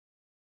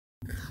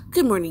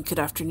Good morning, good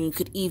afternoon,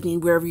 good evening,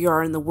 wherever you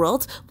are in the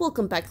world.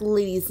 Welcome back,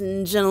 ladies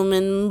and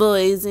gentlemen,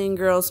 boys and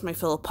girls, my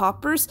fellow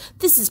poppers.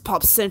 This is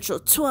Pop Central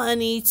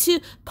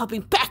 22,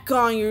 popping back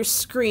on your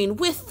screen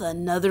with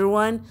another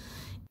one.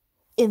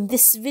 In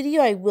this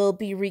video, I will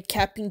be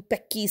recapping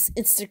Becky's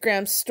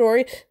Instagram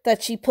story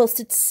that she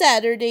posted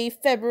Saturday,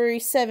 February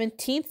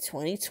 17th,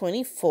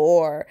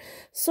 2024.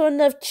 So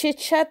enough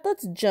chit-chat,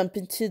 let's jump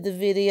into the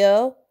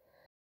video.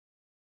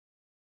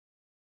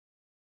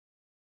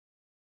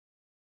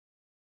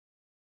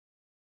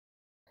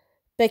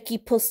 Becky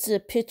posted a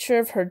picture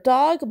of her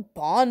dog,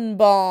 Bon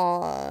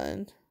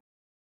Bon.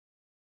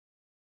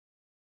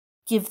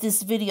 Give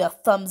this video a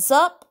thumbs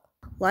up,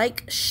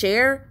 like,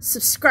 share,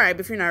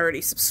 subscribe if you're not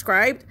already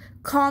subscribed,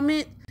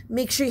 comment,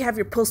 make sure you have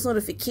your post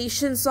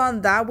notifications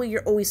on, that way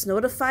you're always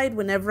notified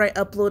whenever I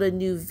upload a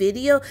new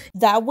video.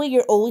 That way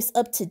you're always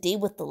up to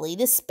date with the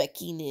latest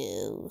Becky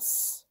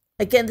news.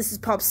 Again, this is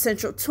Pop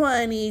Central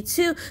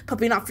 22,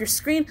 popping off your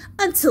screen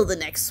until the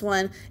next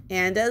one.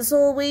 And as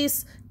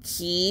always,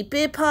 keep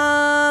it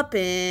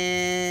poppin'.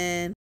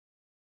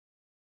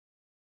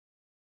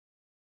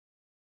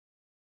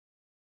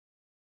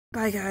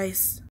 Bye, guys.